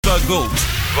Nunca Gold.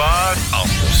 Waar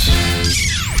anders?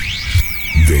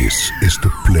 This is the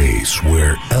place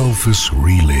where Elvis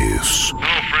relives.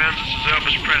 Hello, friends. This is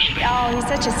Elvis Presley. Oh, he's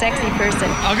such a sexy person.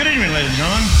 Oh, good evening, ladies and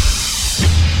gentlemen.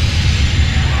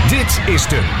 Dit is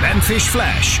de Memphis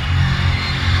Flash.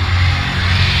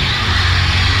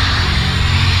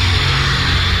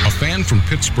 A fan from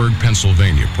Pittsburgh,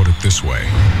 Pennsylvania put it this way.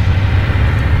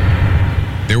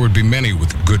 There would be many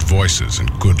with good voices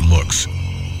and good looks,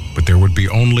 but there would be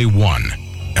only one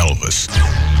Elvis.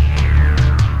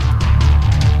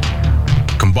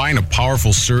 Combine a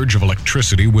powerful surge of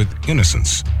electricity with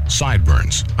innocence,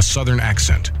 sideburns, a southern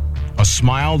accent, a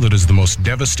smile that is the most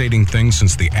devastating thing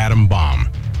since the atom bomb,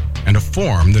 and a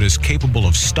form that is capable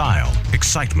of style,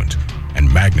 excitement, and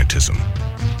magnetism.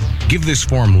 Give this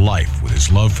form life with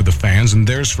his love for the fans and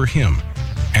theirs for him,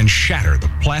 and shatter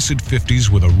the placid 50s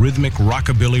with a rhythmic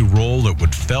rockabilly roll that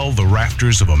would fell the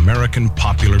rafters of American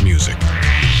popular music.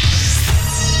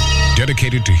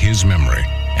 Dedicated to his memory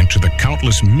and to the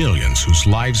countless millions whose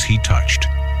lives he touched,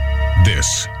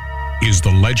 this is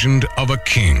the legend of a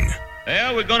king.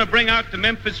 Well, we're going to bring out the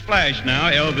Memphis Flash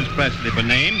now, Elvis Presley by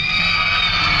name.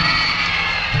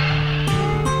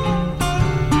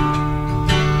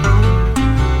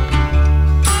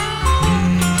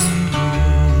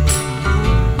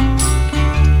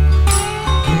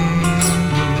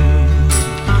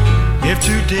 If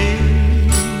today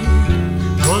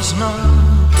was not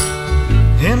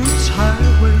endless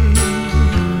highway,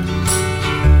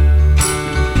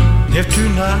 if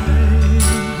tonight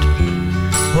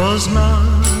was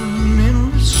not an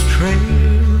endless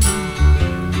trail,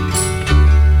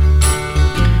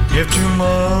 if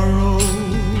tomorrow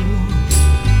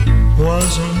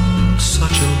wasn't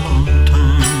such a long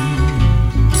time,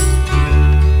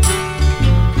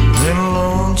 then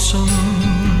lonesome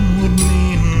would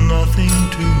mean nothing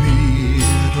to me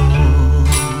at all.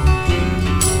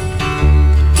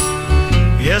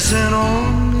 Yes, and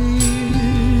only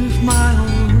if my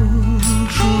own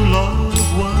true love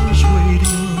was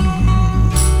waiting,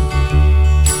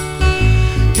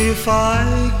 if I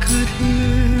could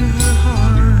hear her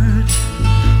heart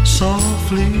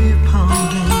softly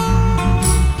pounding,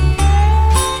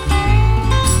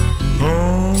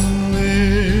 only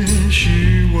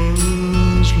she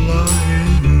was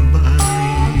lying by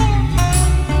me,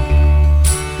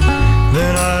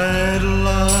 then I'd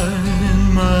lie in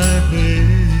my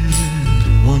bed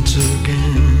once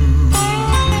again.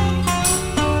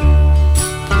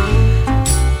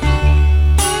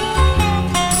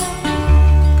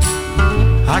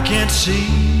 I can't see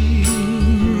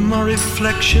my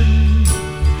reflection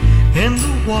in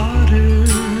the water,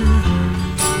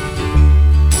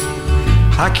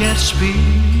 I can't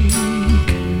speak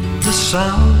the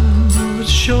sounds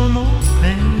show no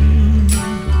pain,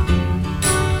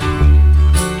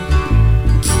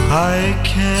 I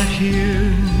can't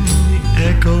hear the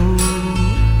echo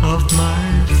of my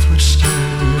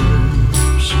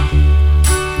footsteps,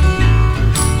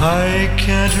 I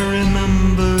can't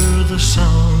remember the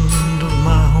sound of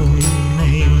my own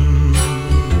name.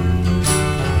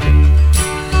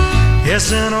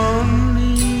 Yes, and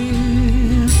only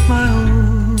if my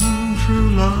own true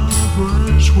love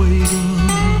was waiting,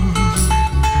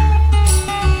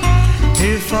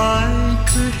 if I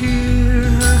could hear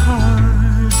her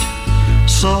heart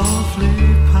softly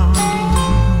pounding,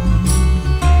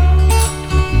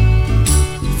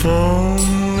 if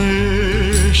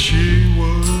only she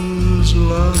was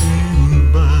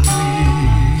lying by me,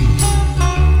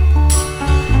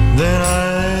 then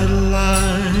I'd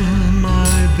lie in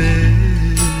my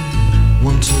bed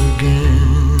once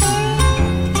again.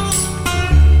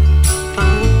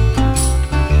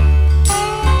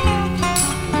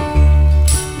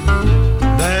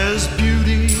 There's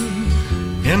beauty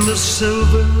in the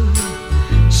silver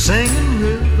singing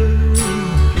river,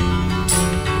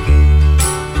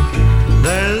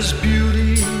 there's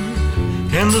beauty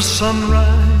in the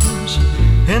sunrise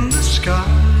in the sky,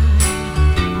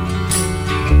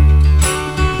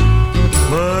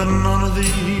 but none of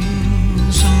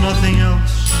these and nothing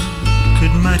else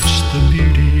could match the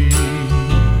beauty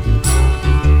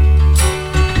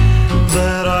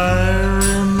that I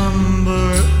remember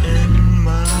in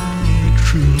my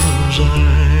true love's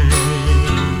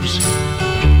eyes.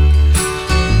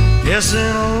 Yes,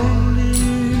 and only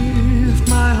if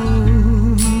my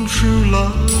own true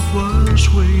love was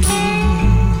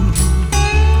waiting,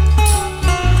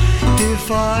 if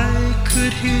I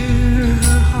could hear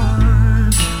her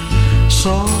heart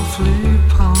softly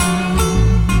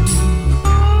pounding,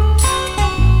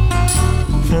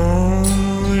 if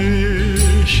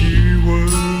only she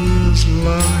was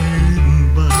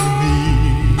lying by me,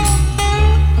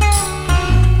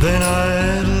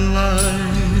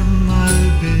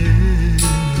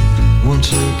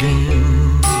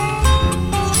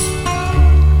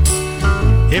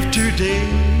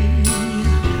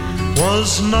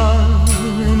 not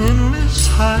an endless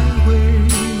highway.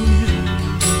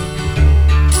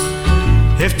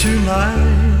 If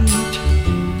tonight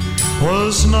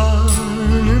was not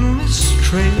an endless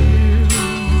trail,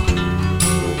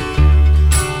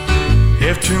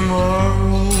 if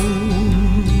tomorrow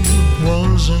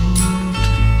wasn't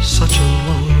such a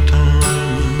long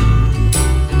time,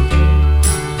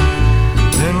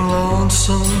 then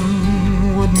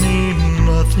lonesome would mean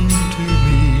nothing to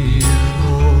me at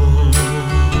all.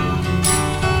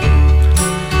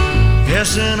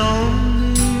 Yes, and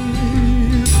only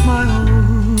if my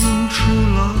own true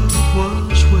love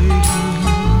was waiting,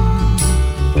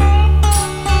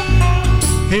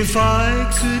 if I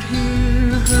could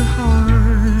hear her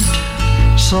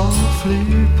heart softly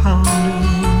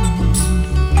pounding,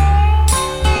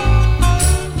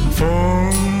 if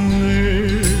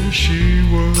only she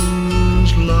was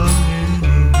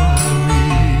lying by me,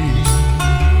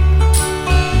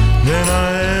 then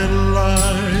I'd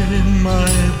lie in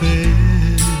my bed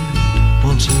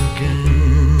once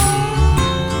again.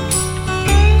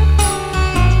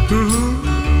 Ooh.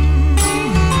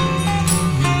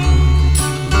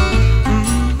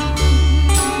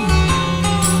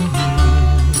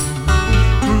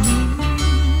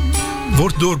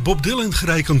 Wordt door Bob Dylan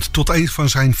gerekend tot een van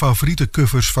zijn favoriete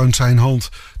covers van zijn hand.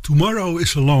 Tomorrow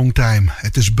is a long time.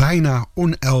 Het is bijna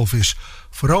on-Elvis.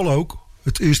 Vooral ook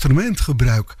het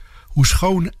instrumentgebruik. Hoe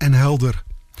schoon en helder.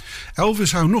 Elvis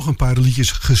zou nog een paar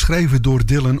liedjes geschreven door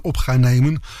Dylan op gaan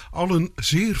nemen. Allen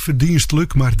zeer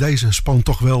verdienstelijk, maar deze spant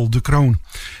toch wel de kroon.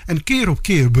 En keer op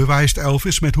keer bewijst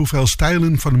Elvis met hoeveel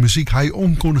stijlen van de muziek hij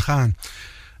om kon gaan.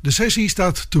 De sessie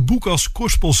staat te boek als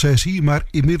gospelsessie, maar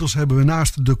inmiddels hebben we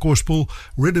naast de gospel,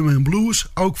 rhythm and blues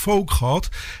ook folk gehad.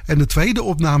 En de tweede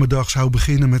opnamedag zou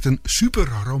beginnen met een super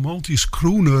romantisch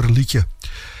crooner liedje.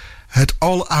 Het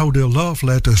aloude Love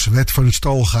Letters werd van het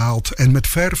stal gehaald en met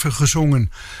verve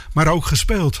gezongen, maar ook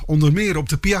gespeeld, onder meer op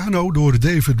de piano door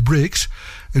David Briggs,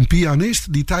 een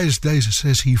pianist die tijdens deze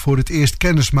sessie voor het eerst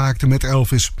kennis maakte met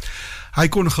Elvis. Hij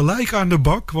kon gelijk aan de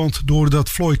bak, want doordat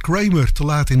Floyd Kramer te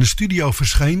laat in de studio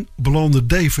verscheen, belandde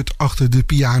David achter de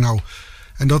piano.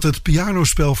 En dat het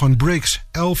pianospel van Briggs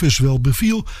Elvis wel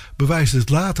beviel, bewijst het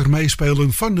later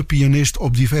meespelen van de pianist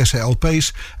op diverse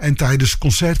LP's en tijdens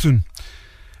concerten.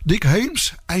 Dick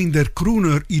Haymes, een der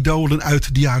crooner-idolen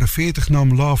uit de jaren 40,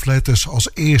 nam Love Letters als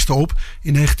eerste op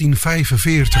in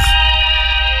 1945.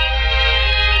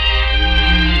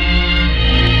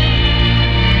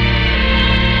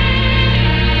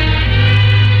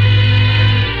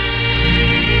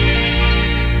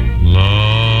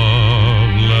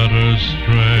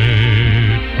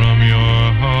 Straight from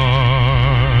your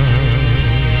heart,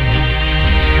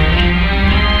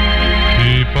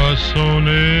 keep us so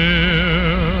near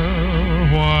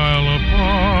while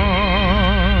apart.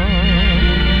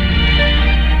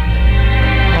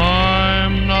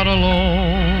 I'm not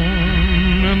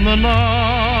alone in the night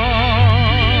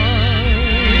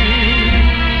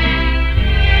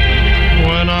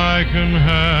when I can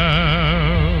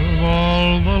have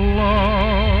all the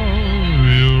love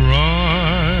you write.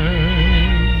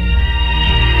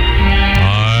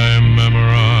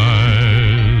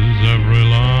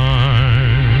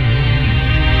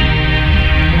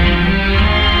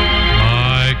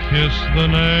 The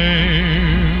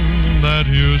name that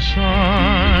you sign,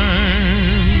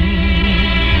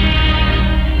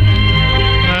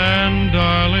 and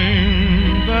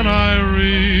darling, then I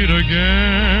read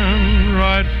again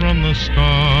right from the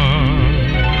start,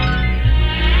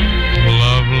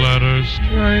 love letters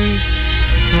straight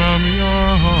from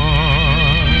your heart.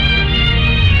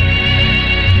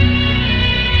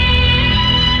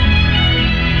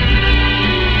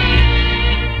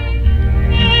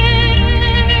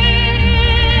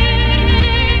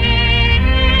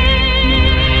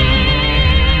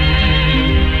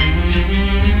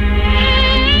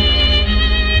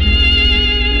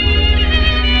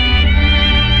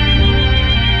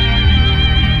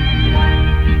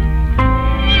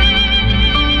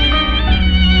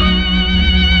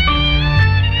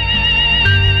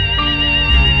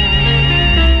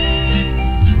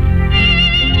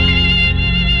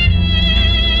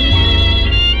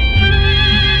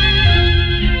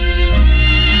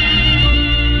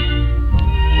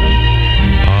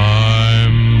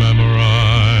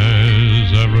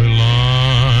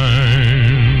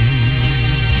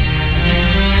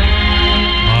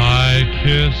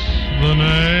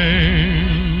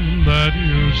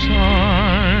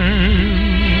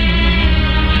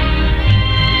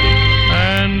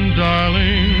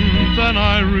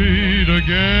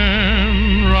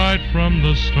 Again, right from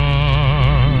the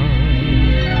start,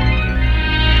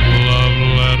 love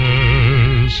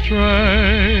letters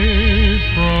straight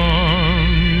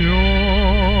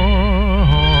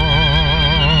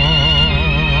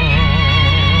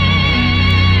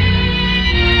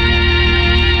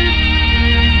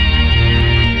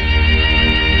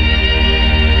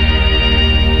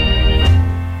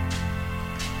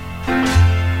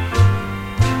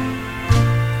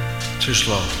Too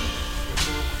slow.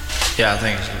 Yeah, I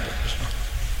think it's a little bit too slow.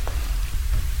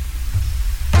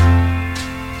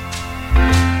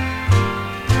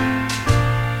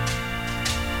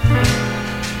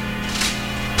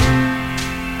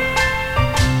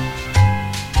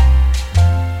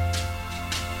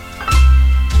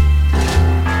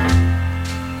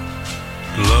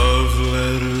 Love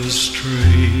letters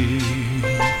straight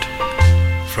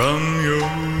from your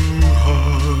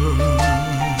heart.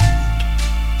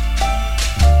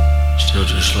 Still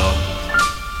too slow.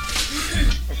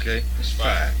 Okay, it's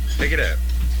 5. Pick it up.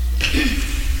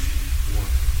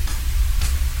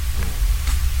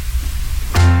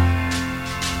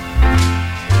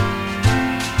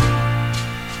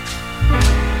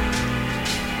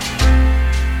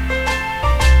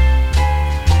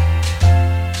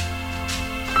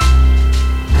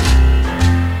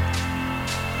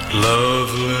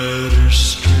 Love letters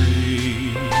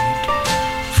straight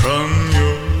from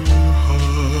your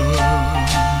heart.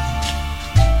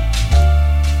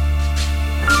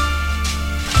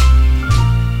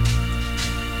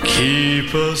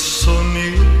 Keep us so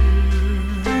near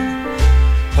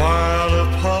while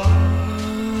apart.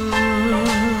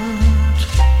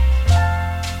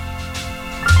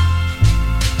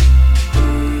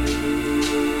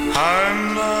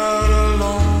 I'm not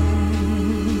alone.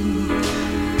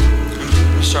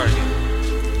 Start again.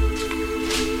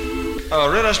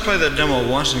 Red, let's play that demo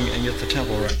once and get the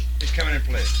tempo right. He's coming in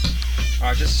place. All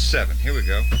right, this is 7. Here we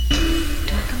go. 2,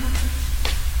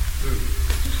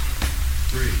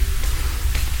 3.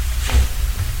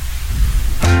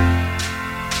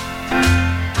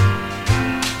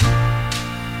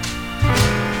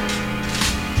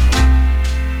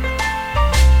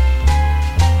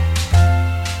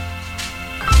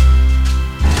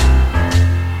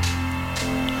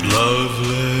 Love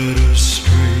letters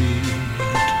straight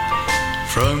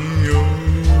from your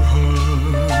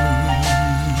heart.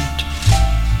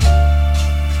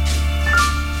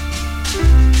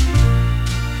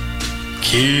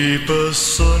 Keep us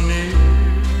so near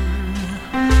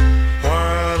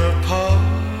while apart.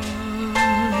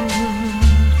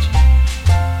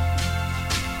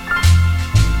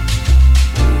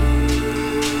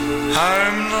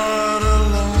 I'm not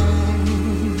alone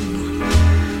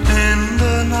in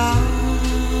the night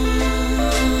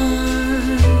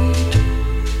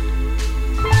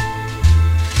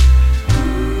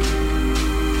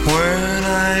when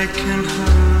I can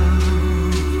have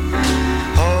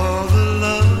all the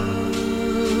love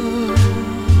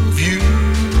you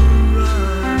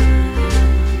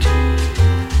write.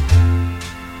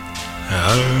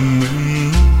 I'm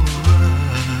memorized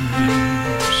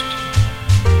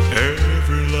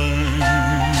every line.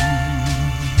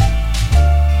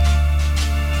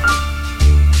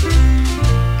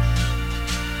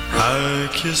 I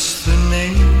kiss the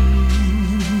name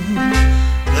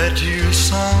that you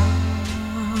signed.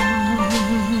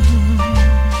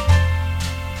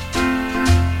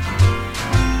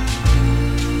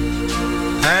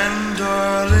 And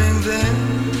darling, then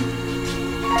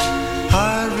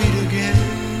I read again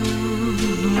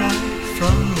right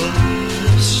from the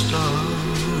start.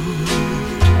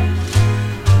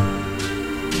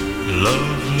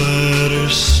 Love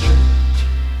letters straight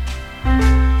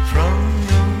from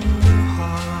your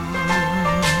heart.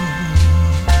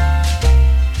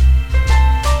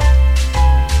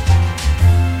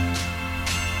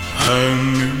 I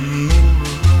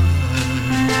memorize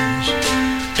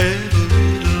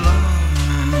every line.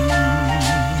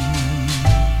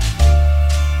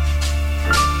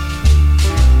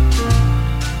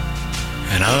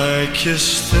 And I kiss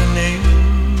the name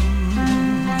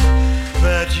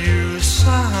that you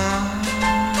signed.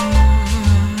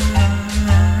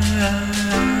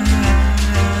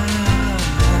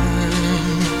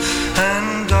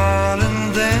 And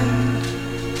darling, then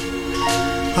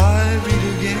I read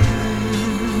again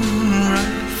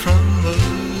right from the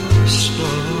start.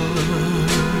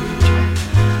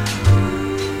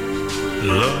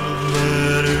 Love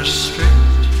letters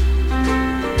straight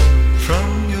from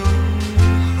your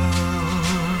heart.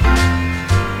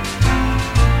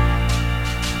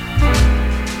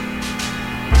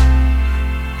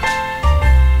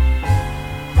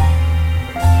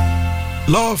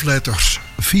 Love Letters.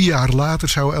 4 jaar later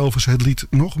zou Elvis het lied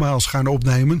nogmaals gaan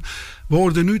opnemen. We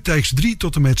hoorden nu tekst 3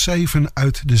 tot en met 7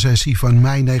 uit de sessie van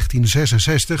mei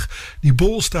 1966... die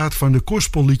bol staat van de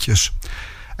gospelliedjes.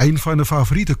 Een van de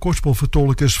favoriete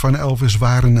gospelvertolkers van Elvis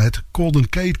waren het Golden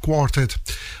Gate Quartet.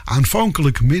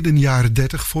 Aanvankelijk midden jaren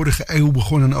 30, vorige eeuw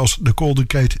begonnen als de Golden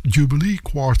Gate Jubilee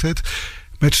Quartet...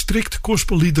 Met strikt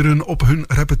gospelliederen op hun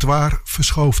repertoire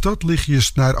verschoof dat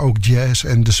lichtjes naar ook jazz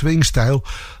en de swingstijl,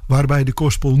 waarbij de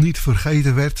gospel niet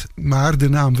vergeten werd, maar de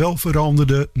naam wel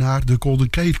veranderde naar de Golden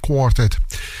Gate Quartet.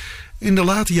 In de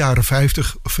late jaren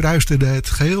 50 verhuisde het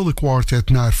gehele quartet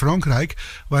naar Frankrijk,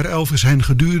 waar Elvis hen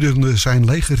gedurende zijn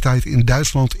legertijd in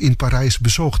Duitsland in Parijs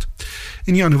bezocht.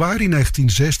 In januari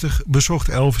 1960 bezocht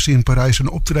Elvis in Parijs een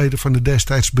optreden van de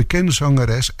destijds bekende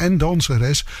zangeres en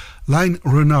danseres Line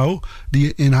Renaud,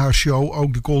 die in haar show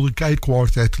ook de Golden Gate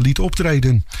Quartet liet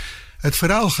optreden. Het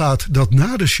verhaal gaat dat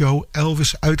na de show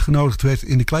Elvis uitgenodigd werd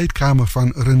in de kleedkamer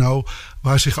van Renaud,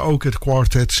 waar zich ook het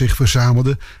quartet zich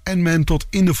verzamelde en men tot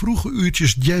in de vroege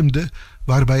uurtjes jamde,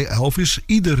 waarbij Elvis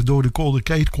ieder door de Golden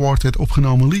Gate Quartet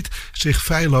opgenomen lied zich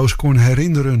feilloos kon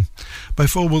herinneren.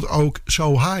 Bijvoorbeeld ook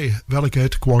So High, welke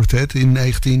het quartet in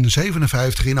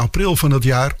 1957 in april van dat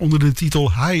jaar onder de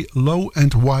titel High, Low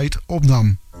and Wide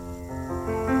opnam.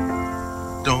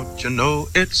 Don't you know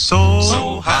it's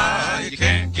so high you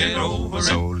can't get over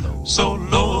it, so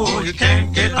low you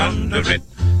can't get under it,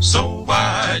 so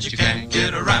wide you can't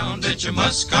get around it, you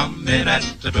must come in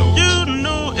at the door. You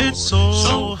know it's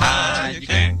so high you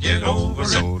can't get over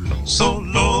it, so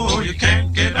low you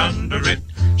can't get under it,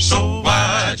 so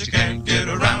wide you can't get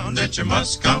around it, you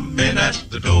must come in at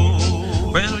the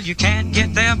door. Well, you can't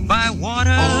get there by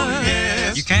water, oh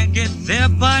yes, you can't get there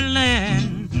by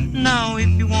land. Now if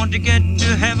you want to get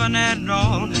to heaven at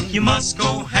all, you must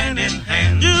go hand in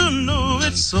hand. You know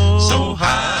it's so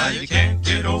high you can't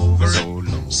get over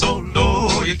it, so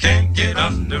low you can't get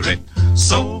under it,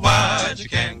 so wide you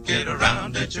can't get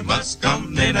around it, you must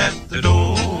come in at the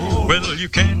door. Well, you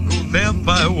can't go there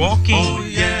by walking, oh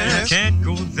yes, you can't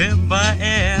go there by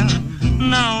air.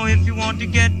 Now if you want to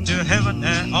get to heaven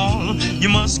at all, you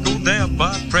must go there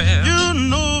by prayer. You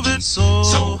know it's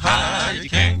so high you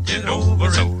can't get over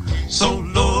it, so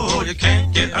low you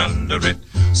can't get under it,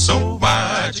 so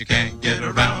wide you can't get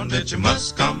around it, you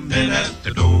must come in at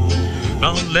the door.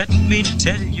 Now let me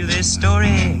tell you this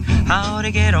story, how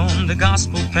to get on the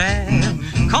gospel path,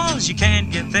 'cause you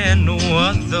can't get there no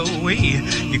other way,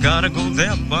 you gotta go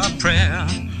there by prayer.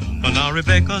 Well, now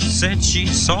Rebecca said she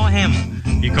saw him,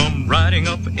 he come riding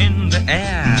up in the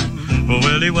air.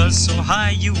 Well, he was so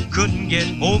high you couldn't get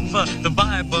over, the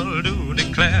Bible do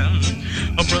declare.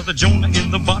 A brother Jonah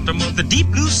in the bottom of the deep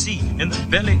blue sea, in the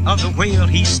belly of the whale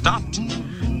he stopped.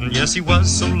 Yes, he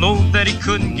was so low that he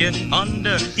couldn't get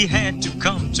under, he had to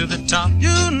come to the top.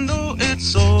 You know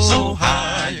it's so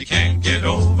high you can't get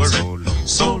over it,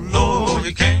 so low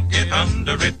you can't get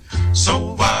under it,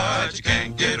 so wide you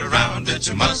can't get around it,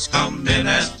 you must come in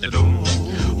at the door.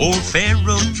 Old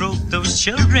Pharaoh drove those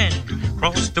children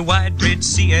across the wide Red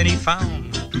Sea, and he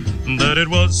found that it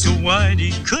was so wide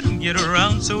he couldn't get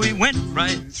around, so he went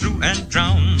right through and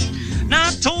drowned. Now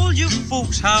I told you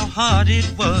folks how hard it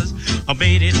was, I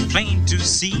made it plain to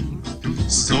see.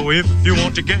 So if you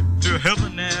want to get to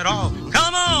heaven at all,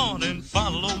 come on and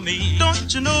follow me.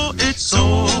 Don't you know it's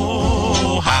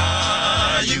so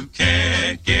high you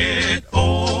can't get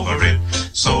over it,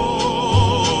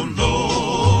 so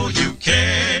low you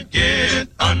can't get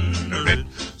under it,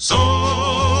 so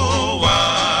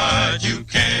wide you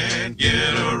can't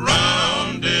get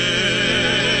around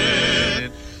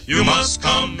it, you must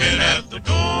come in at the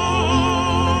door.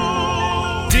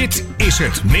 Dit is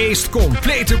het meest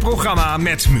complete programma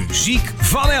met muziek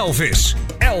van Elvis.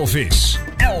 Elvis,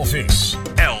 Elvis,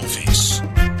 Elvis.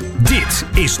 Dit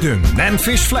is de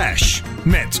Memphis Flash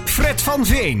met Fred van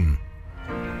Veen.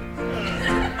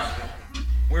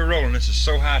 We're rolling. This is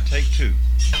So High, take 2.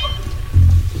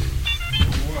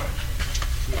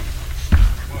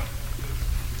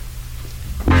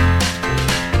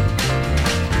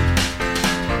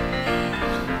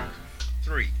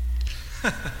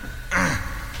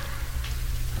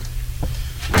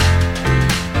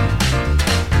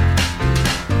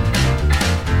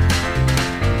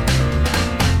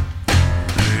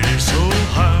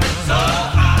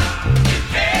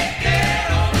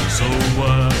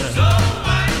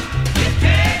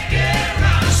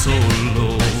 So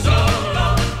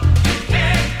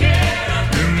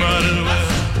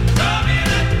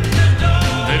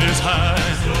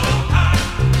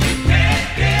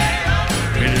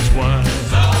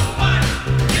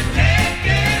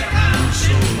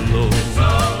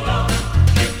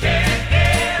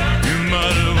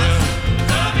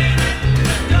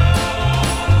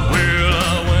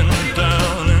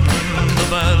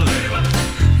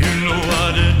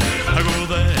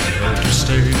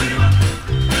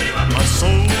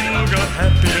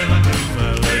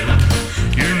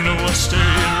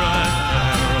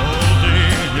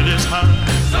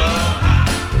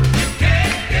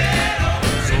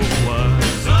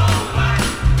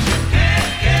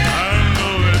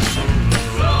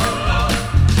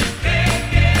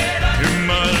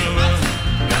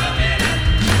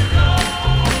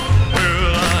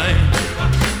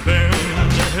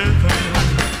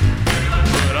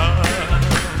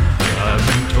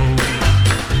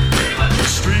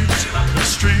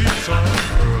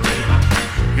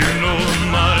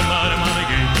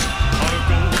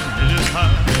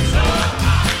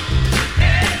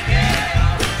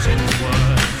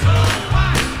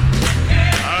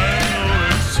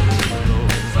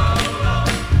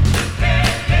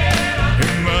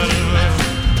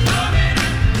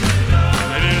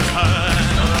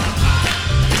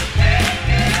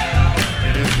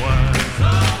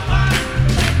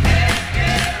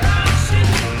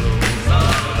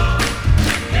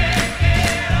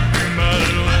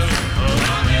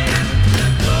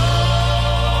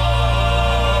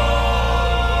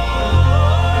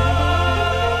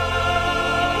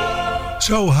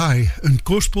So High, een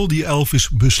gospel die Elvis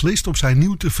beslist op zijn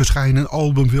nieuw te verschijnen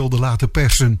album wilde laten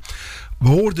persen. We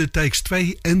hoorden takes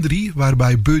 2 en 3,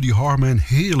 waarbij Buddy Harman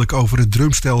heerlijk over het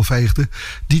drumstel veegde,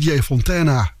 DJ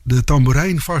Fontana de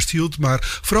tamboerijn vasthield,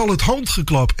 maar vooral het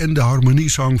handgeklap en de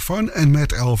harmoniezang van en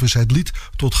met Elvis het lied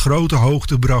tot grote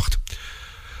hoogte bracht.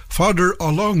 Farther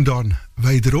Along dan,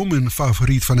 wederom een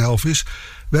favoriet van Elvis.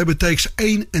 We hebben takes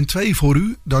 1 en 2 voor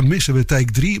u, dan missen we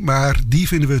take 3, maar die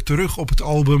vinden we terug op het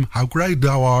album How Great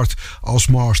Thou Art als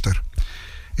master.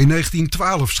 In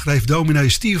 1912 schreef dominee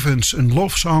Stevens een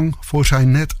lofzang voor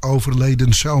zijn net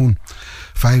overleden zoon.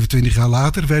 25 jaar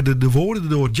later werden de woorden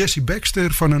door Jesse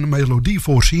Baxter van een melodie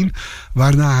voorzien,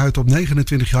 waarna het op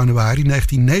 29 januari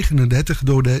 1939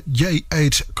 door de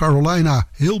J.H. Carolina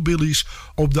Hillbillies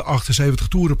op de 78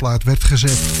 toerenplaat werd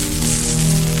gezet.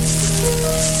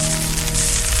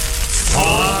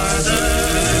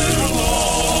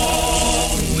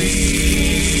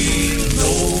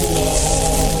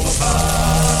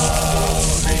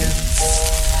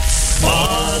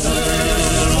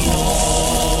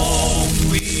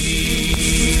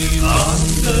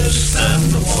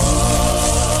 Understand why.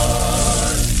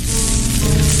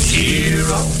 Cheer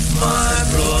up, my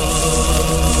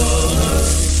brother.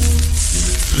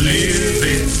 Live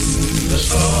in the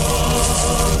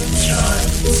sunshine.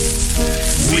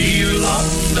 We'll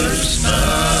understand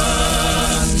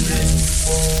it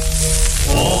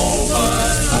all by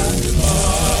and by.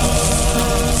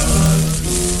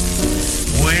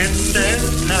 When death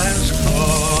has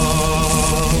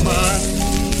come and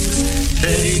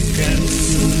taken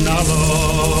our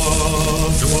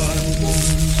loved ones,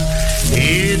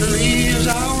 it leaves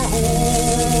our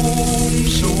home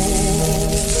so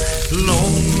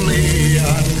lonely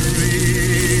and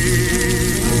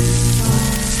drear.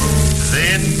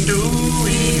 Then do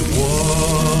we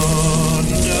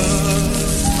wonder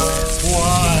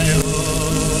why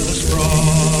others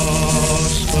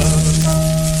prosper,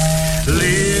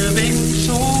 living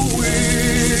so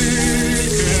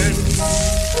wicked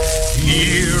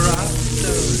year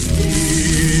after year.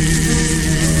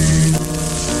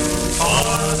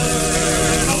 Farther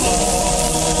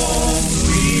along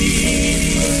we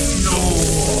know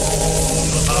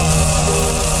all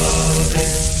about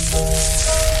it.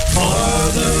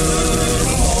 Farther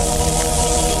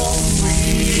along we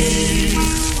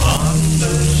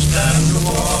understand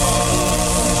why.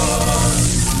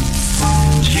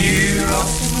 Cheer up,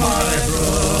 my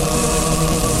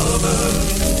brother.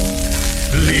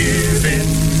 Live in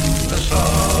the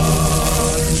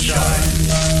sunshine.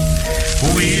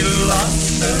 We'll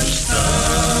understand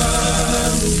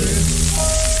it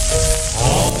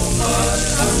all by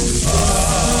and by.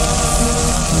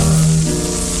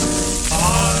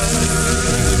 Farther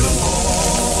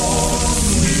along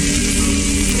we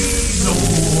know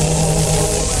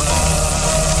all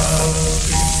about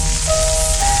it.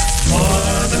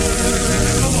 Farther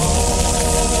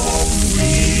along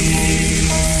we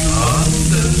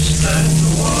understand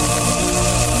why.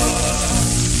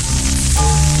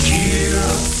 Cheer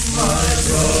up, my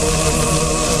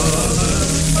brother.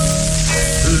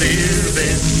 Live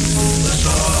in the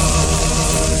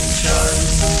sunshine.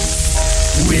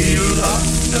 We'll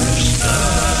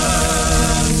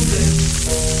understand it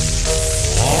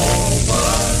all by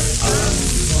and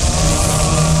by.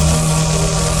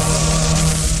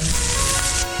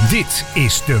 Dit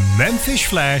is de Memphis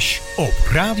Flash op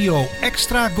Radio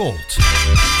Extra Gold.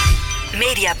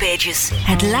 Mediapages,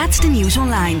 het laatste nieuws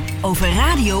online over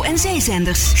radio- en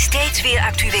zeezenders. Steeds weer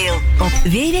actueel op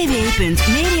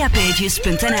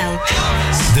www.mediapages.nl.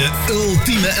 De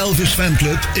ultieme Elvis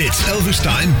fanclub, It's Elvis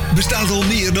Time, bestaat al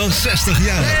meer dan 60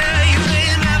 jaar.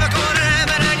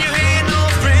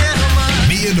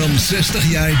 Meer dan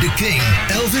 60 jaar The King,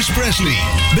 Elvis Presley.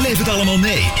 Beleef het allemaal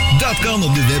mee. Dat kan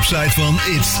op de website van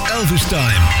It's Elvis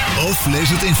Time. Of lees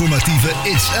het informatieve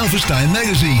It's Elvis Time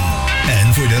magazine.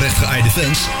 En voor de rechtgeaarde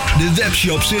fans, de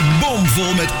webshop zit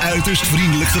bomvol met uiterst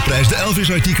vriendelijk geprijsde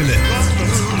Elvis-artikelen.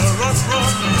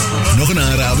 Nog een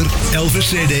aanrader, Elvis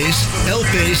CD's,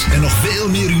 LP's en nog veel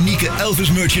meer unieke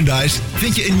Elvis-merchandise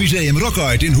vind je in Museum Rock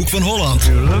Art in Hoek van Holland.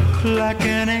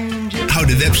 Hou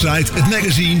de website, het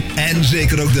magazine en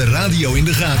zeker ook de radio in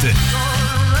de gaten.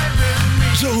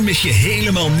 Zo mis je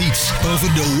helemaal niets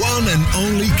over de one and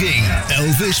only king,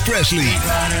 Elvis Presley.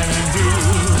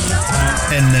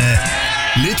 En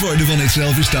lid worden van It's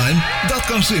Elvis Time? Dat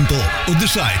kan simpel op de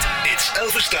site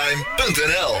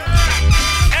itselvistime.nl.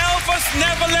 Elvis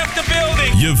never left the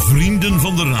building. Je vrienden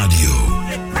van de radio.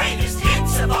 The greatest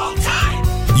hits of all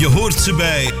time. Je hoort ze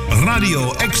bij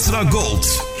Radio Extra Gold.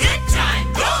 Good time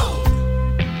gold.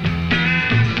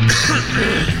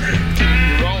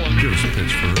 Here's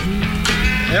Pittsburgh.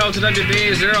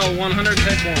 LTWB 0100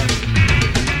 take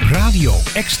 1. Radio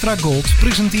Extra Gold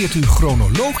presenteert u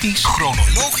chronologisch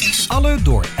alle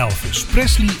door Elvis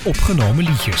Presley opgenomen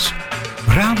liedjes.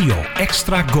 Radio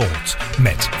Extra Gold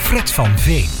met Fred van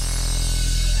Veen.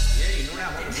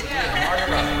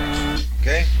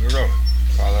 Okay, we're rolling.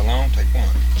 Follow along, take 1.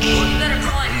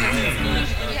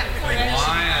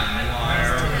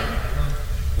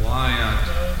 Lion.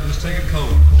 Just take it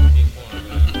cold.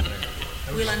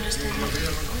 We'll understand.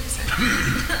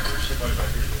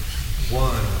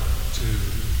 1, 2,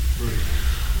 3.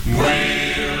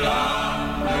 We'll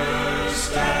understand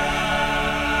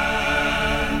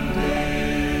it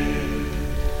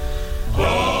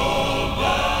all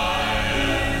by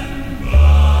and by.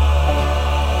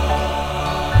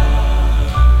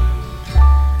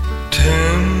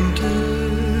 Tempted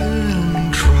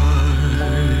and tried,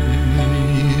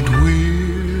 we're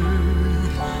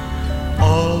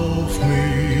of me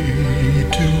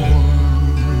to wonder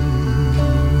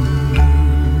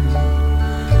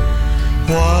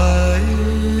why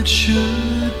it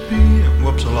should be.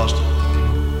 Whoops, I lost it.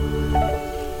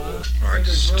 All right,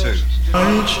 this is 2.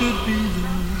 Why it should be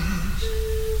this.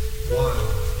 1,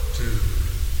 2,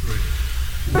 3.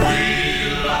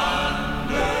 We'll understand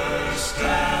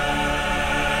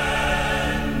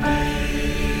it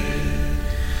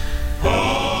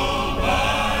all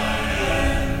by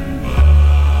and by.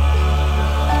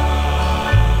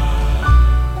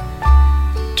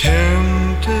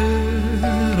 Tempted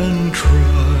and tried,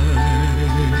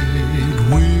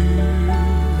 we're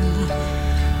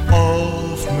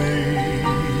of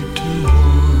made to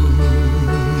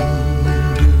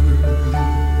wonder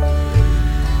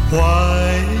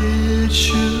why it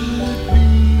should be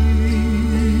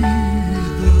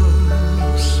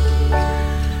thus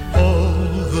all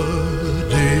the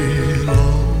day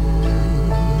long,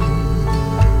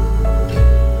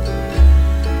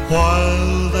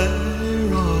 while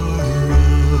there are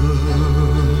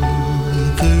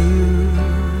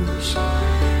others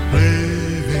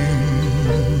living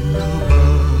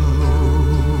about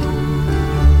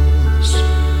us,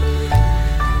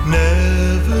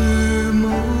 never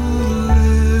molested,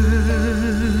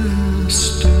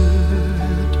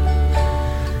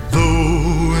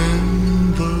 though in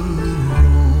the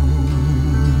wrong.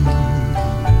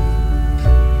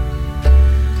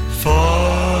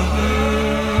 Farther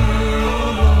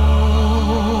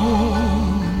along,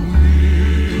 we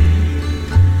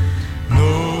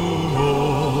know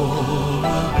all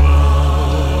about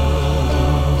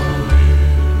it.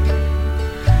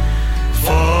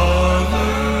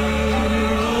 Farther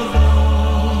along, we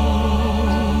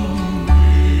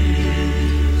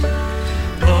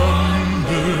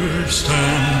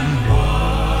understand why.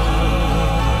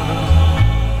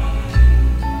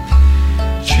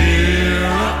 Cheer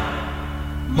up,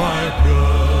 my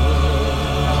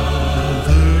brother,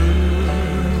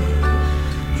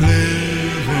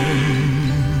 live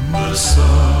in the sunshine.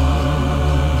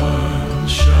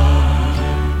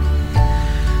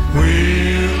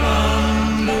 We'll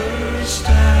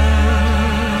understand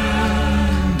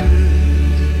it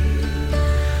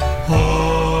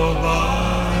all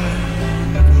by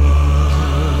and by.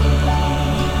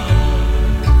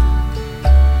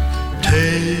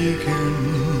 Taking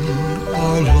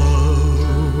our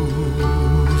loved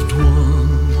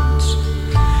ones,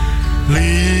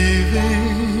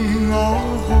 leaving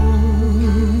our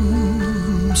home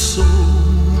so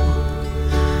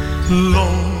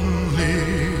lonely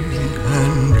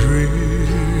and drear,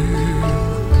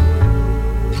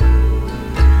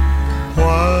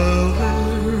 while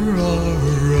there are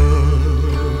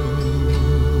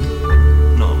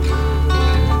no.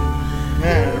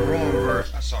 Man, the wrong verse.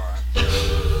 That's all right.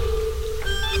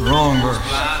 Wrong verse.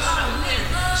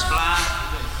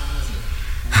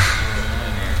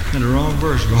 Had the wrong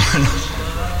verse going on.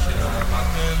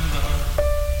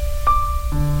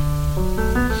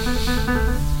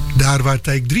 Daar waar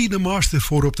take 3 de master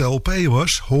voor op de LP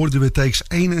was, hoorden we takes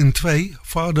 1 en 2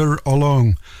 Farther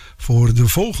Along. Voor de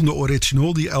volgende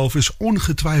original die Elvis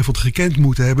ongetwijfeld gekend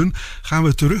moet hebben, gaan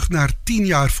we terug naar 10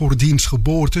 jaar voor diens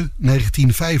geboorte,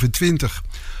 1925.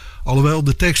 Alhoewel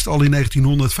de tekst al in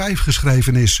 1905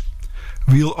 geschreven is.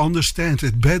 We'll Understand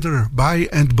It Better By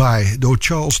and By door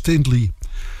Charles Tindley.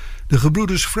 De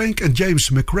gebroeders Frank en James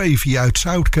McCravey uit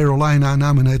South Carolina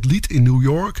namen het lied in New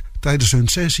York tijdens hun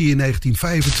sessie in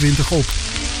 1925 op.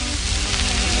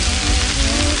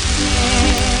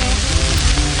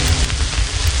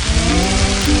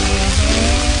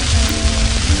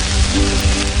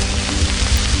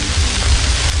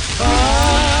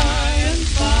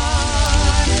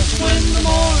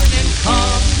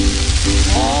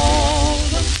 All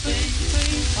the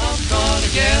things I've got to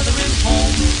get.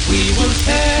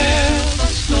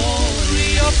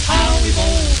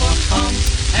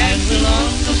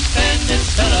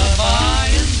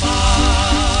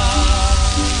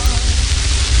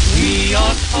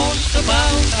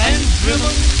 about and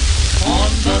driven on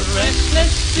the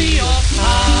restless sea of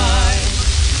time.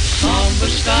 Somber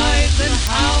skies and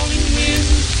howling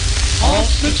winds, all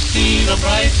could see the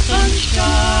bright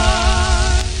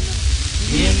sunshine.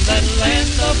 In that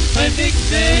land of perfect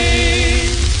day,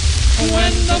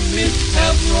 when the mists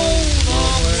have rolled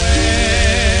away,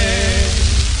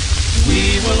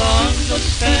 we will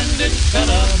understand it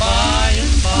better by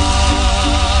and by.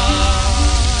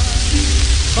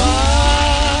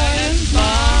 By and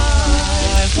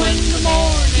by, when the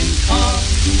morning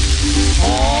comes,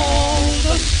 all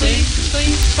the saints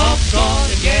of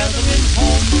God are gathering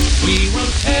home. We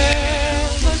will tell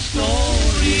the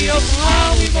story of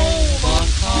how we've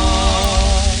overcome,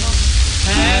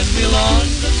 and we'll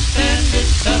understand it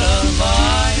better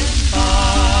by and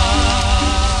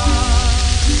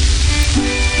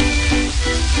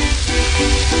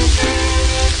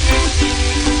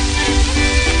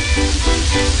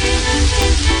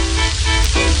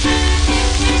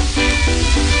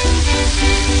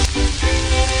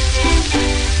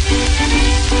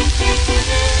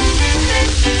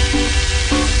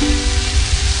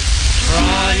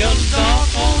trials are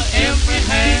on every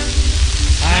hand,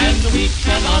 and we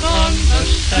cannot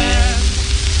understand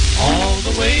all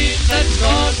the ways that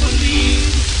God will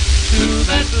lead to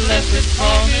that blessed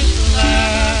promised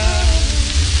land.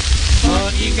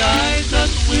 But He guides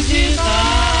us with His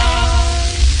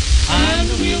eye, and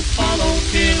we'll follow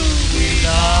till we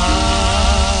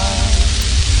die,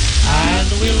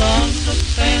 and we'll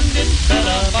understand it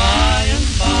better by and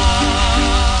by.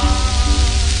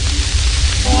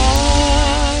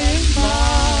 By and by,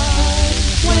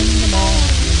 when the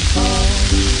morning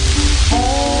comes,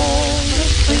 all the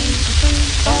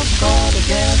saints of God are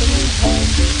gathering home.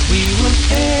 We will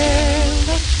tell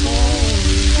the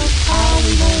story of how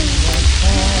we've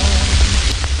overcome,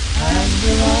 and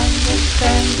we'll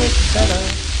understand it better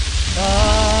by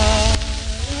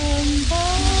and by.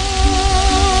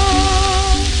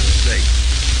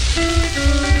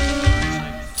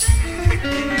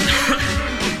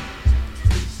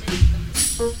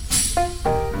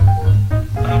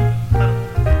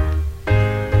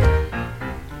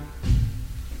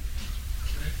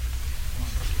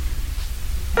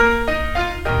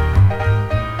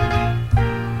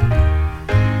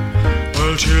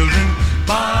 Well, children,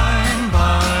 by and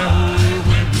by we'll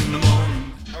win in the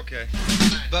morning. Okay.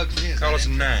 Bugs, call us a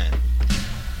 9.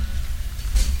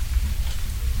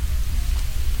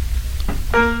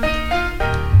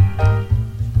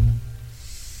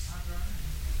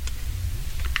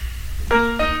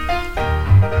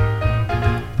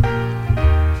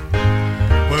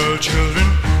 Well, children,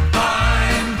 by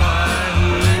and by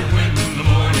when the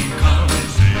morning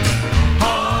comes,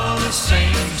 all the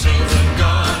saints of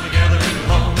God gathering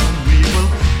home, we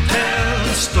will tell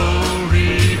the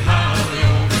story how they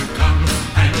overcome,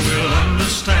 and we'll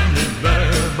understand it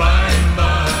better by and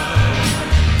by.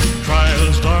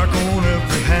 Trials dark on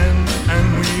every hand, and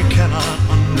we cannot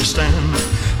understand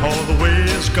all the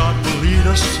ways God will lead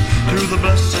us through the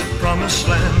blessed promised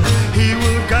land. He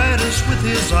will guide us with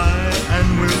His eye,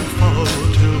 and we'll follow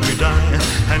till we die,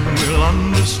 and we'll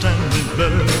understand it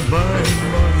better by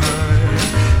and by.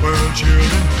 Well,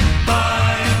 children,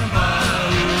 by and by,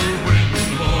 when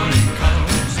the morning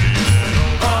comes,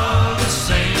 all the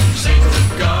saints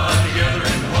of God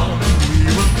gathering home, we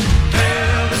will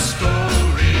tell the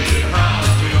story how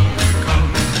we overcome,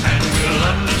 and we'll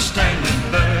understand it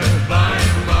better by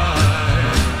and by.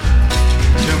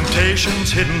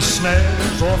 Temptations, hidden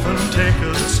snares often take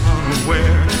us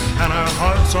unaware, and our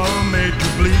hearts are made to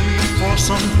bleed for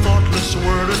some thoughtless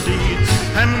word or deed,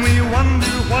 and we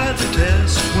wonder why the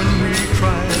test when we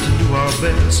try to do our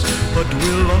best, but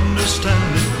we'll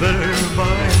understand it better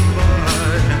by and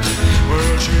by.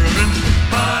 Well, children,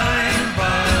 by and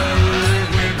by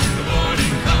when the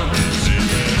morning comes,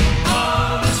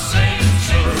 all the saints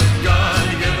of God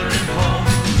gathering home,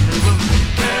 we will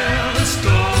tell the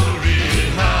story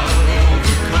how we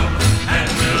overcome, and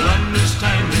we'll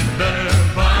understand it better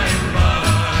by and by,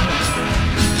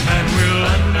 and we'll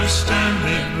understand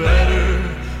it better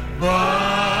by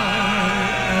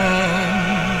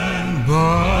and by.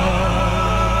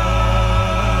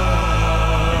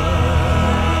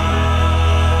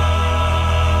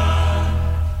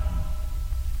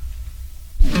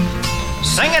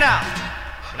 Sing it out!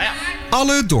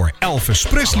 Alle door Elvis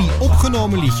Presley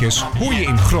opgenomen liedjes hoor je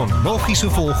in chronologische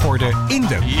volgorde in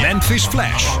de Memphis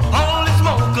Flash.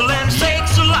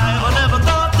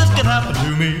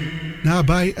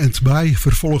 Nabij en bij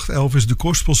vervolgt Elvis de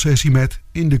gospelsessie met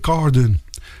In the Garden.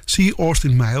 C.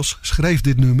 Austin Miles schreef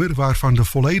dit nummer, waarvan de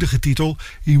volledige titel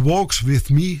He Walks With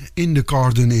Me in the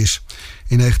Garden is.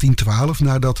 In 1912,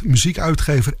 nadat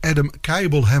muziekuitgever Adam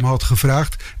Keibel hem had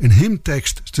gevraagd een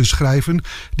hymntekst te schrijven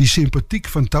die sympathiek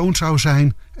van toon zou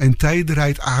zijn en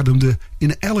tederheid ademde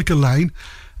in elke lijn,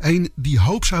 een die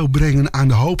hoop zou brengen aan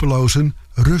de hopelozen,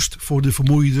 rust voor de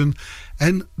vermoeiden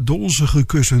en dolzige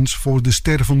kussens voor de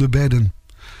stervende bedden.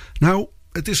 Nou,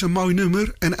 het is een mooi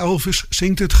nummer en Elvis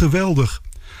zingt het geweldig.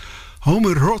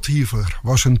 Homer Rothheaver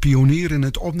was een pionier in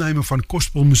het opnemen van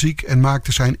gospelmuziek en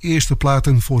maakte zijn eerste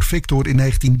platen voor Victor in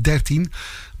 1913,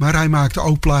 maar hij maakte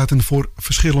ook platen voor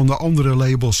verschillende andere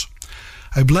labels.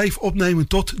 Hij bleef opnemen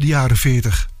tot de jaren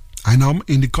 40. Hij nam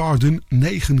in The Garden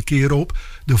 9 keer op.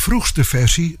 De vroegste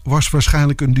versie was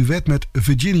waarschijnlijk een duet met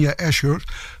Virginia Asher,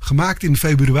 gemaakt in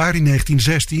februari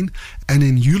 1916 en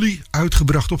in juli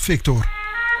uitgebracht op Victor.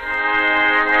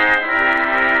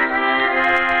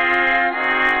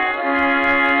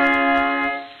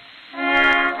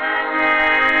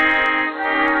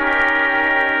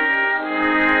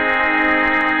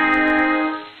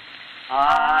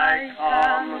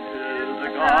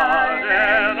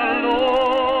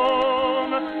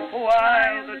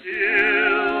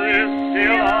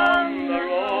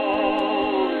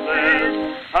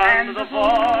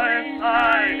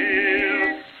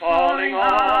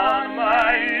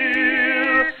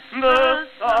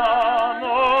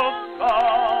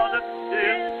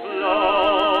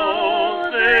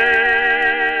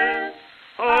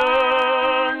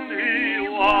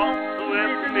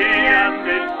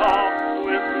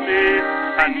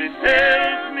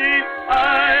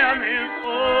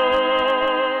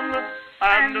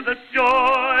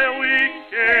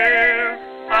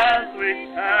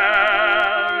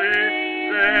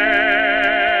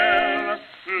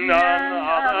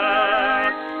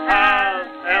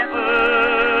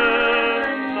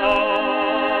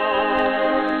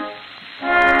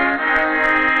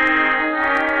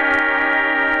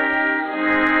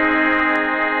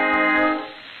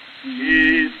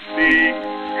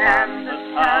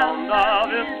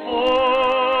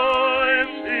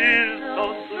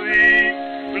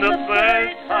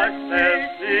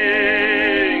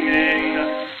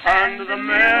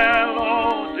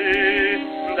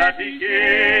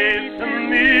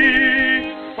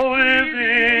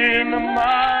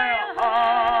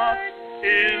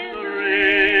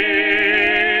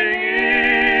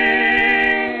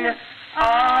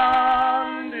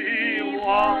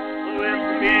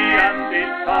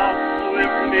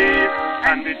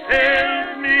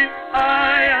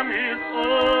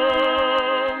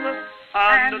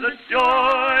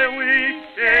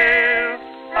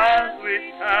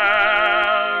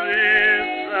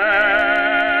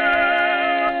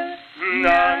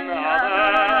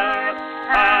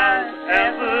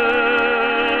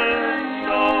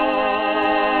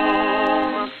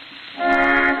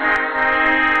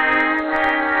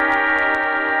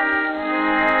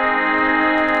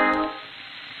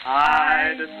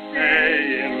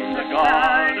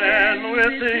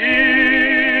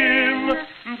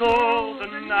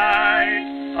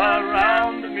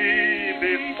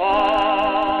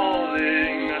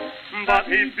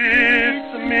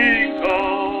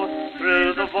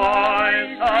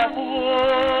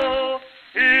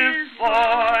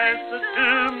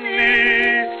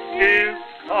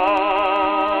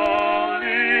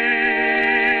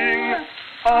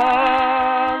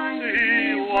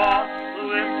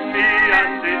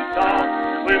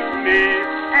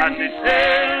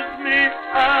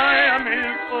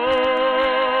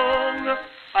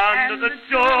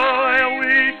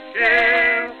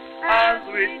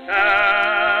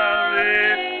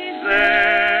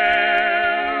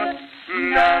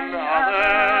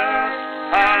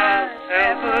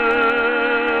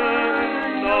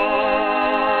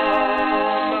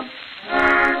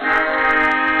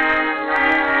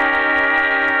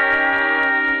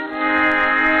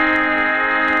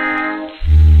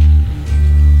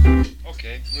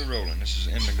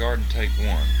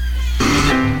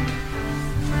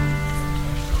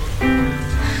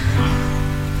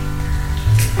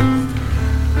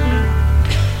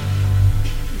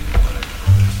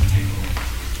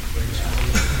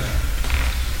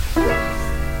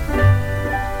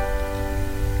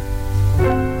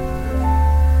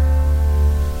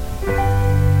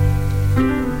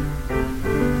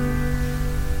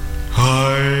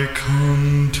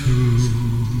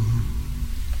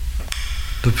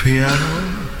 Piano.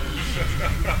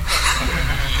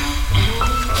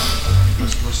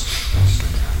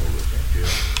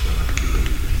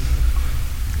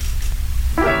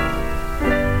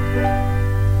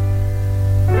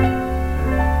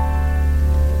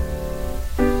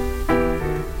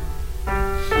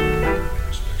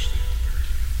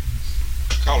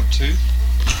 2.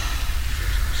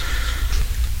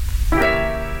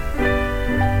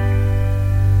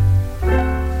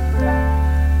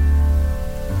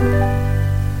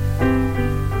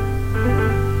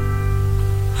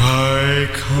 I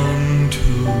come to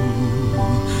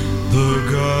the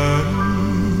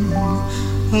garden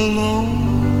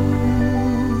alone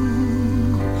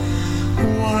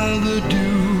while the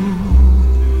dew.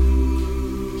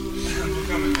 We're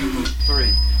coming to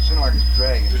 3. Sound like it's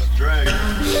dragging. Just drag.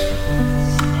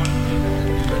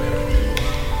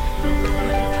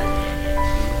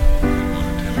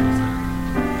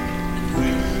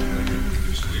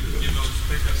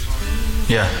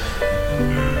 Yeah.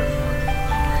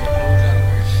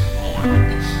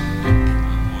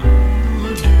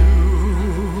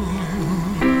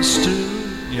 Still.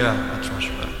 Yeah, that's much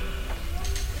better.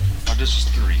 Oh, this is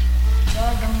 3.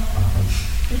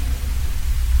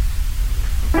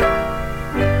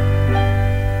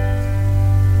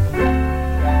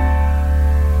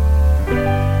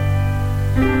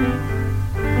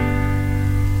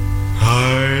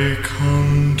 I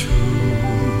come to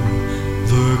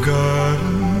the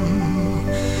garden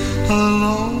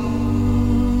alone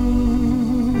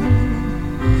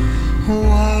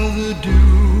while the dew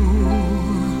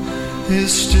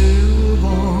is still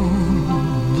on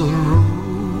the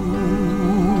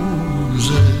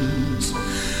roses,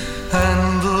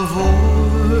 and the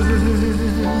voice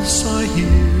I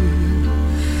hear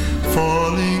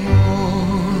falling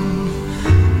on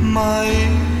my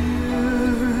ear,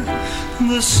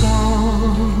 the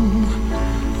Son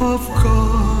of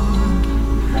God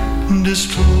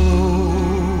discloses,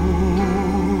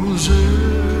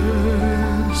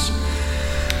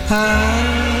 and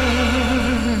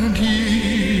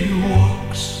He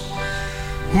walks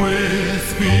with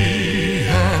me,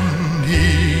 and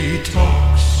He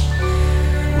talks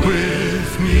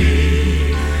with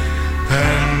me,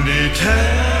 and He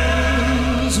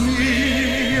tells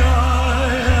me I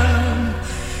am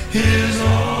His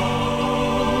own,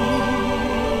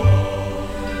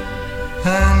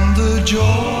 and the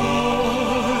joy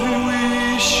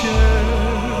we share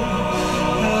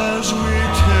as we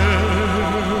tarry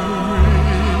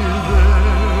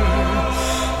there,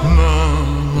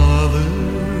 none other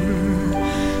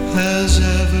has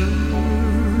ever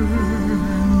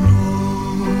known.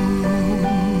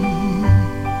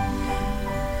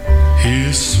 He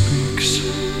speaks,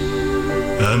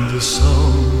 and the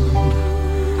sound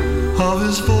of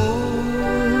His voice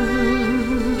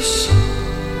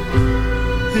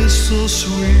is so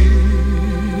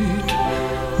sweet,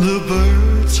 the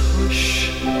birds hush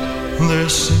their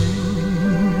singing,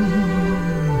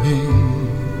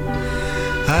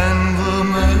 and the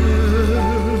melody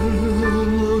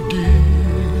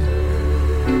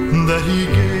that He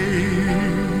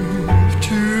gave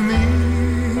to me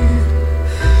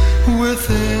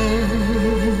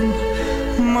within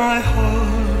my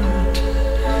heart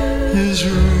is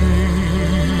ringing,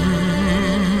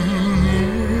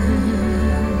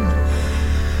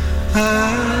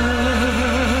 and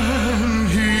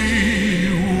He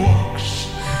walks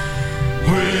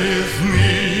with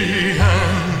me,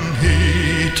 and He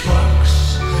talks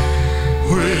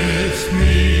with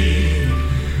me,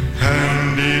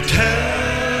 and He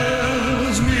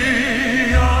tells me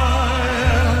I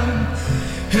am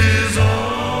His own,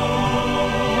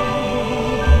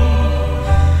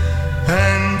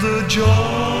 and the joy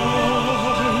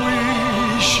we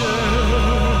share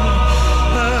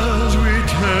as we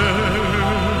tarry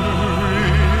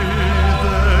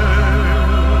there,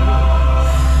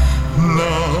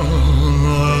 none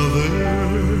other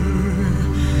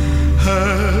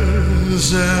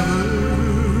has ever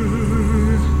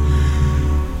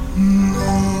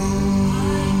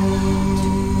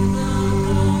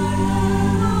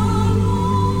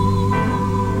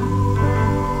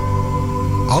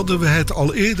Hadden we het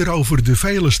al eerder over de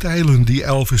vele stijlen die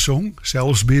Elvis zong.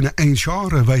 Zelfs binnen één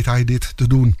genre weet hij dit te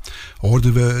doen.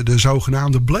 Hoorden we de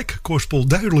zogenaamde black gospel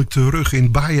duidelijk terug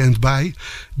in By and By.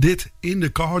 Dit In the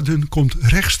Garden komt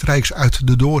rechtstreeks uit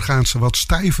de doorgaans wat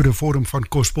stijvere vorm van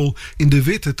gospel in de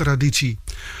witte traditie.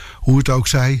 Hoe het ook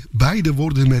zij, beide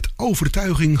worden met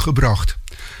overtuiging gebracht.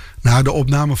 Na de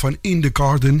opname van In the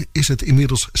Garden is het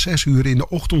inmiddels 6 uur in de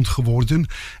ochtend geworden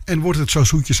en wordt het zo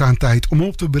zoetjes aan tijd om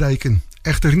op te breken.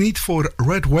 Echter niet voor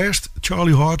Red West,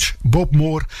 Charlie Hodge, Bob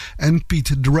Moore en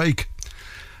Pete Drake.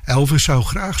 Elvis zou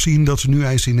graag zien dat ze nu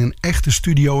eens in een echte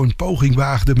studio een poging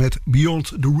waagden met Beyond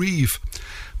the Reeves.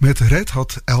 Met Red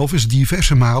had Elvis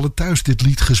diverse malen thuis dit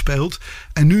lied gespeeld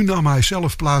en nu nam hij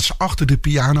zelf plaats achter de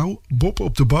piano, Bob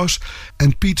op de bas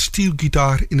en Pete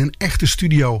steelgitaar in een echte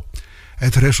studio.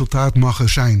 Het resultaat mag er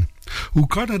zijn. Hoe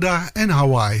Canada en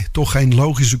Hawaii, toch geen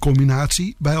logische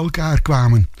combinatie, bij elkaar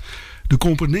kwamen. De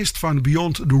componist van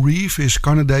Beyond the Reef is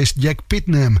Canadees Jack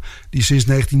Pitnam, die sinds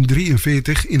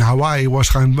 1943 in Hawaii was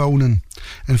gaan wonen.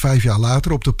 En 5 jaar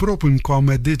later op de proppen kwam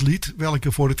met dit lied,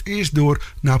 welke voor het eerst door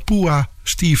Napua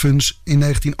Stevens in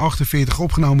 1948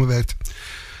 opgenomen werd.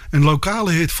 Een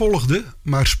lokale hit volgde,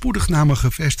 maar spoedig namen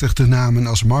gevestigde namen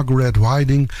als Margaret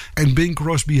Whiting en Bing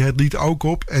Crosby het lied ook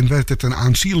op en werd het een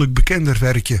aanzienlijk bekender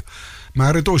werkje.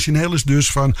 Maar het origineel is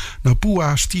dus van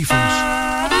Napua Stevens.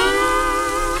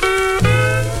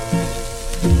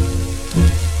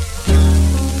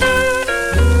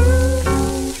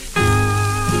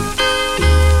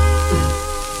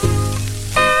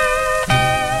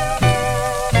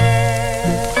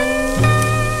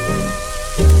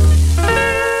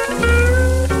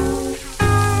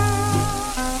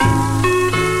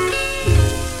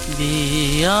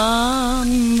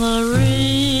 Beyond the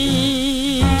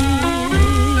reef,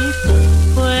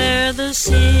 where the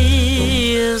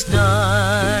sea is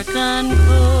dark and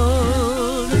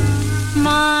cold,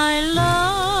 my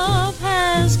love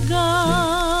has gone,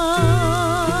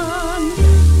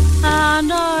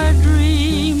 and our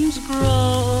dreams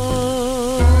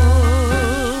grow.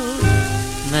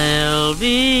 There'll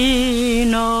be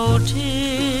no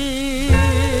tears,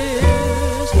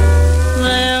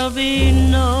 there'll be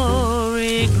no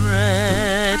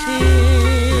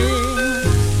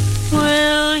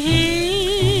will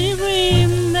he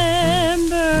remember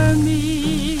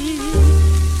me?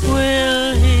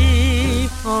 Will he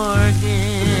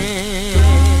forget?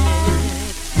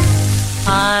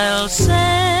 I'll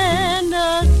send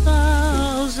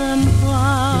 1,000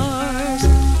 flowers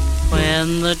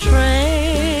when the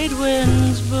trade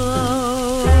winds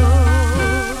blow.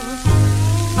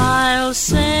 I'll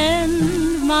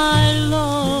send my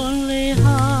lonely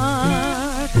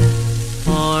heart,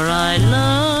 for I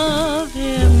love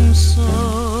him so.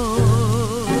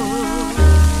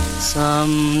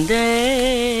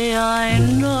 Someday I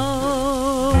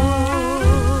know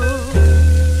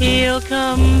he'll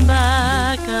come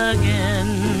back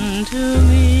again to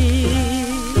me.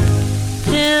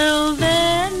 Till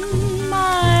then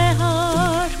my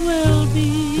heart will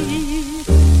be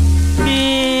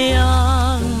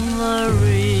beyond the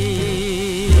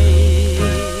reef.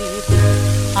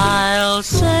 I'll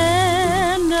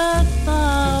send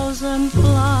 1,000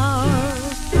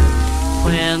 flowers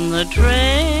when the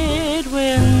trade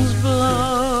winds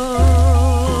blow.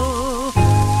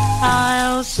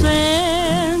 I'll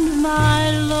send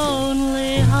my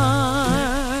lonely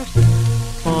heart,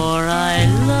 for I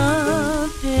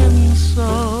love him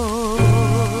so.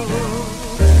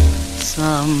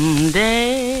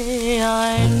 Someday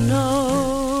I know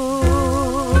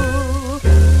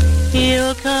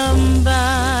he'll come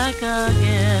back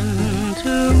again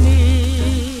to me.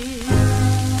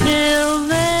 Till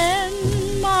then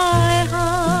my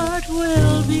heart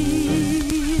will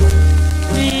be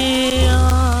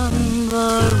beyond the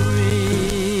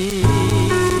reef.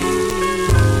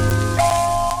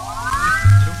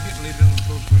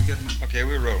 Okay,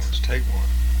 we're rolling. Let's take one.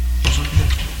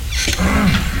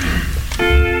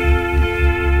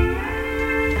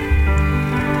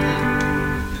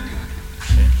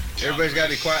 Everybody's got to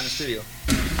be quiet in the studio.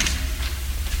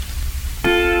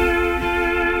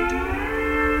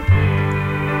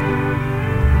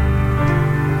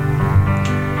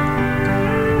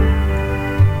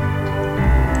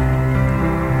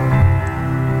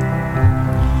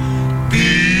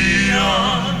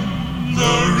 Beyond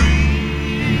the reef,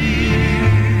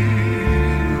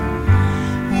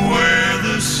 where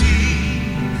the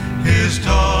sea is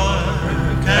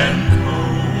dark and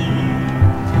cold,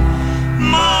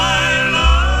 my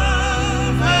love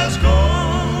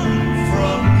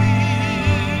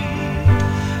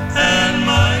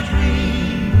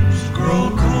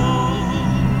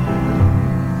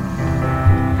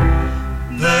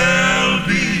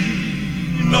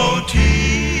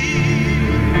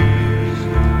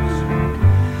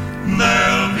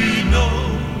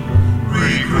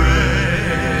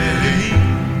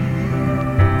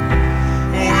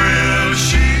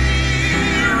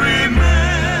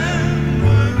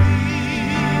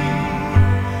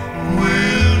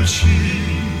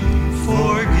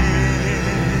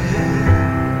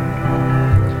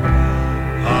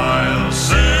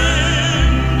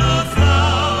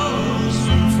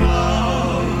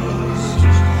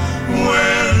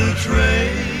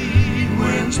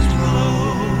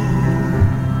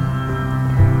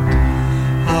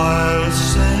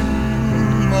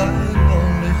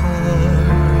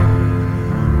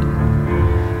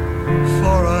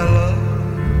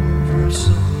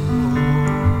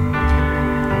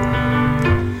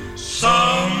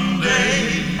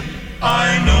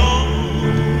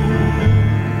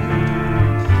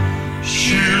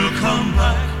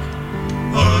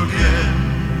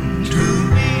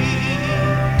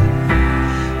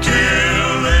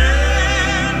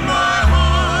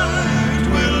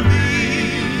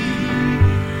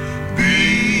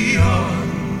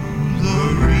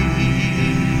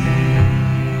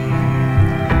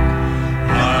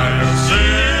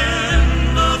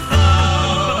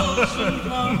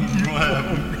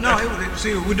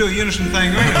see, we do a unison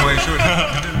thing anyway, so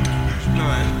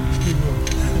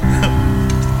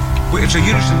it's a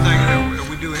unison thing that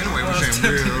we do anyway. We say,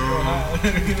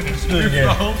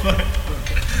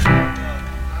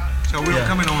 so we don't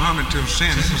come in on humming till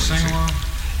sin. Just a sing along.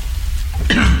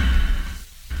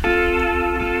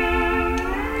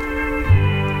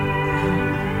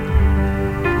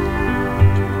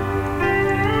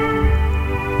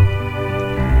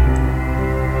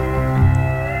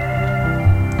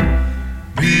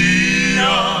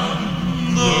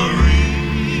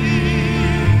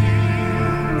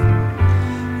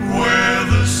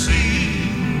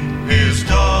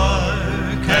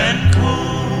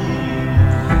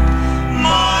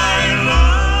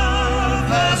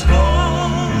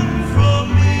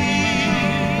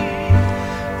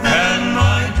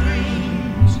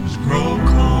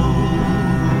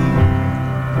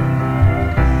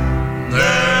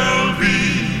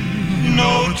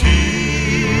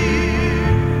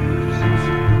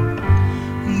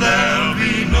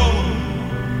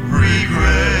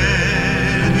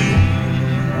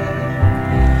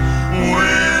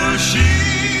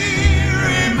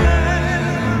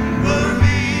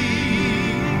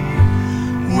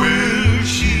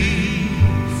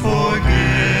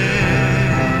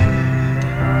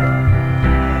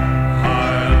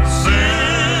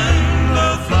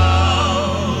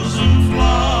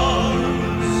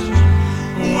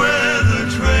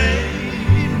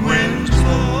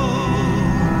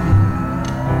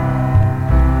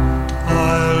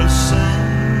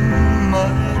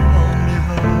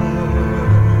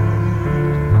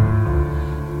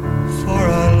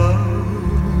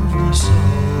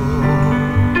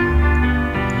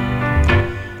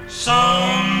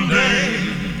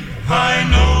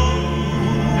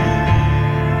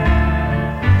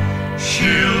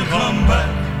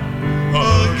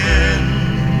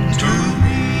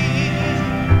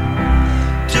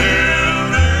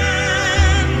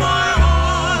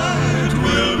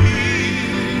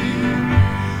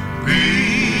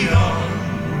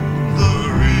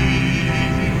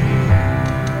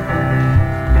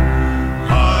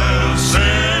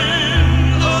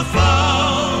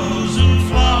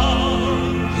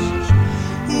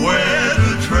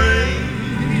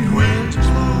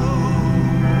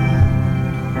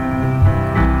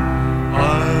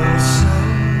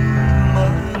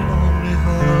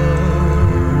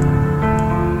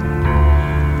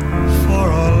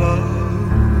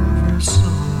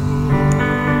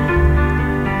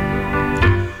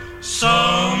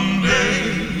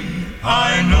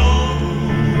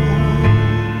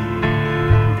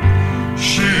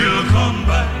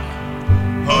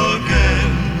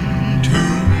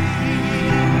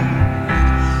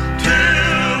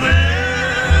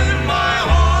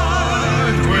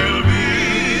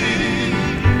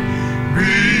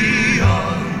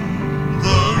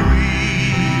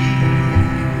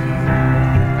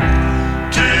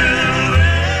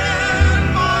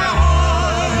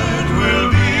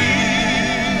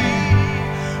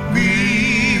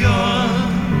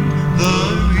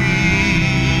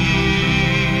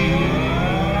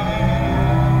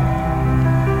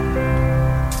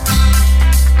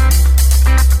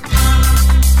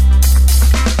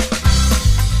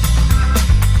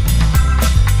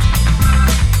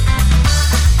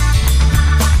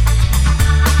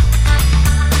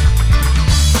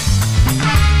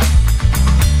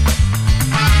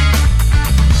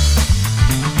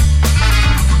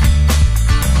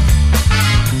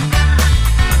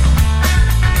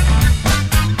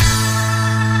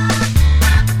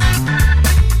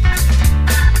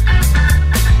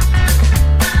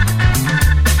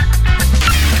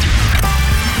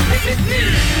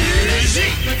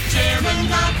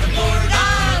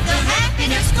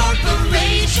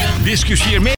 Discussieer mee